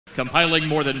compiling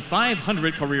more than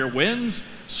 500 career wins,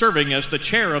 serving as the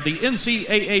chair of the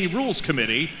NCAA Rules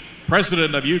Committee,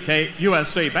 president of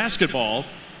USA Basketball,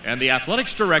 and the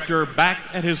athletics director back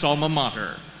at his alma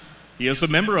mater. He is a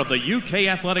member of the UK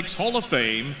Athletics Hall of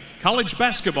Fame, College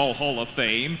Basketball Hall of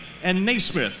Fame, and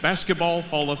Naismith Basketball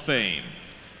Hall of Fame.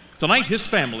 Tonight, his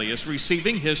family is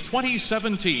receiving his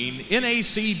 2017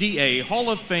 NACDA Hall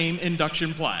of Fame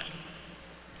induction plaque.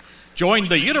 Join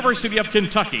the University of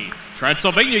Kentucky,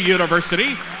 Transylvania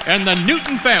University, and the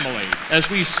Newton family as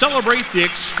we celebrate the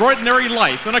extraordinary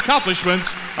life and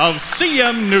accomplishments of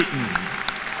C.M. Newton.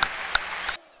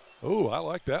 Oh, I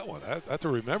like that one. I have to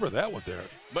remember that one, Derek.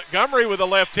 Montgomery with a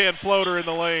left-hand floater in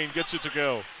the lane gets it to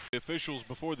go. The officials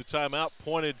before the timeout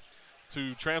pointed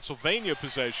to Transylvania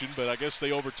possession, but I guess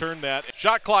they overturned that.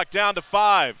 Shot clock down to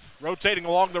 5. Rotating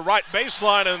along the right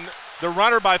baseline, and the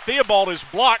runner by Theobald is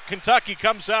blocked. Kentucky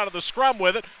comes out of the scrum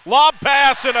with it. Lob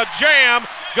pass and a jam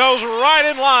goes right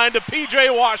in line to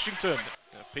P.J. Washington.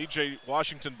 P.J.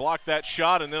 Washington blocked that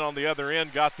shot and then on the other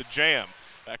end got the jam.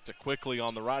 Back to Quickly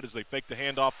on the right as they fake the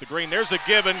handoff the green. There's a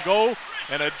give and go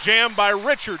and a jam by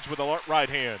Richards with a right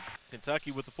hand.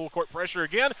 Kentucky with the full court pressure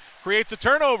again, creates a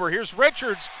turnover. Here's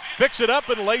Richards, picks it up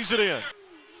and lays it in.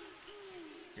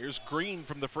 Here's Green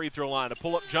from the free throw line. A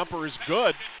pull-up jumper is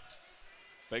good.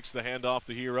 Fakes the handoff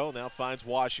to Hero, now finds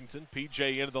Washington.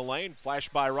 PJ into the lane, flash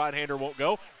by right-hander won't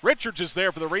go. Richards is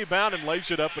there for the rebound and lays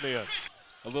it up and in.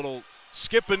 A little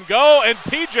skip and go, and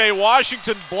PJ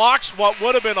Washington blocks what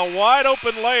would have been a wide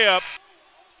open layup.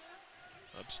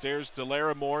 Upstairs to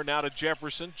Larimore, now to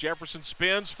Jefferson. Jefferson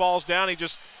spins, falls down, he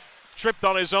just tripped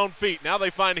on his own feet. Now they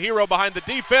find Hero behind the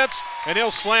defense, and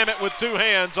he'll slam it with two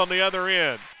hands on the other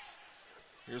end.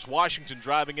 Here's Washington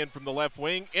driving in from the left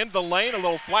wing. Into the lane, a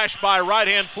little flash by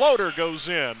right-hand floater goes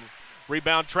in.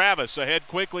 Rebound Travis, ahead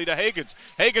quickly to Hagans.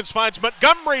 Hagans finds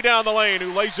Montgomery down the lane,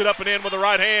 who lays it up and in with the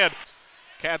right hand.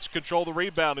 Cats control the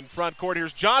rebound in front court.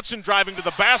 Here's Johnson driving to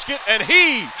the basket, and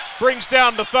he brings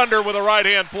down the Thunder with a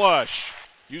right-hand flush.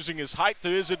 Using his height to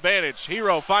his advantage.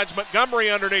 Hero finds Montgomery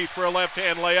underneath for a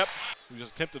left-hand layup. He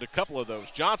just attempted a couple of those.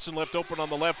 Johnson left open on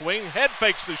the left wing. Head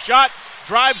fakes the shot,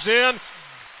 drives in,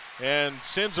 and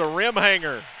sends a rim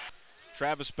hanger.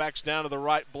 Travis backs down to the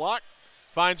right block.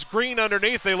 Finds Green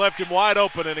underneath. They left him wide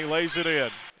open, and he lays it in.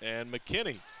 And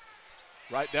McKinney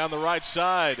right down the right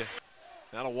side.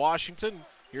 Now to Washington.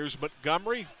 Here's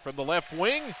Montgomery from the left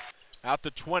wing. Out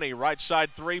to 20, right side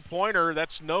three-pointer.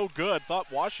 That's no good.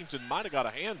 Thought Washington might have got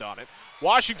a hand on it.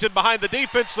 Washington behind the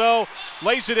defense, though,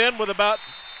 lays it in with about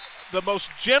the most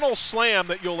gentle slam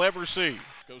that you'll ever see.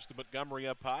 Goes to Montgomery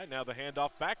up high. Now the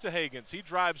handoff back to Hagans. He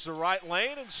drives the right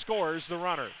lane and scores the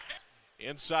runner.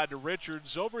 Inside to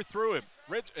Richards, overthrew him.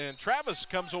 And Travis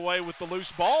comes away with the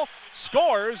loose ball,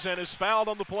 scores, and is fouled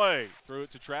on the play. Threw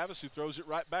it to Travis, who throws it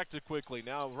right back to Quickly.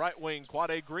 Now right wing,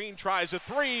 Quade Green tries a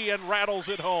three and rattles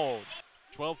it home.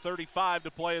 12:35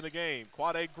 to play in the game.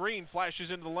 Quade Green flashes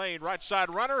into the lane. Right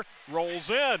side runner, rolls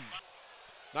in.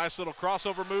 Nice little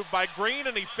crossover move by Green,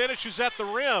 and he finishes at the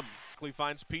rim. Quickly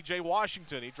finds P.J.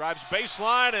 Washington. He drives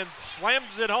baseline and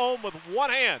slams it home with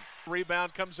one hand.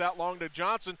 Rebound comes out long to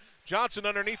Johnson. Johnson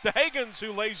underneath to Hagans,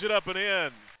 who lays it up and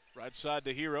in. Right side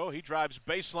to Hero. He drives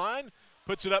baseline,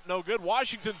 puts it up no good.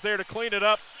 Washington's there to clean it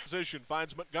up. Position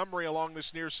finds Montgomery along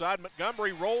this near side.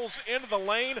 Montgomery rolls into the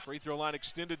lane. Free throw line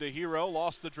extended to Hero.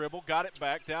 Lost the dribble, got it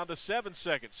back down to 7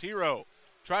 seconds. Hero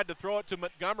tried to throw it to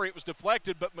Montgomery. It was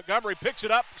deflected, but Montgomery picks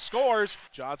it up, scores.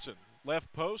 Johnson,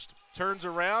 left post, turns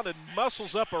around and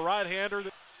muscles up a right-hander.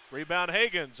 Rebound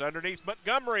Hagans underneath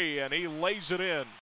Montgomery, and he lays it in.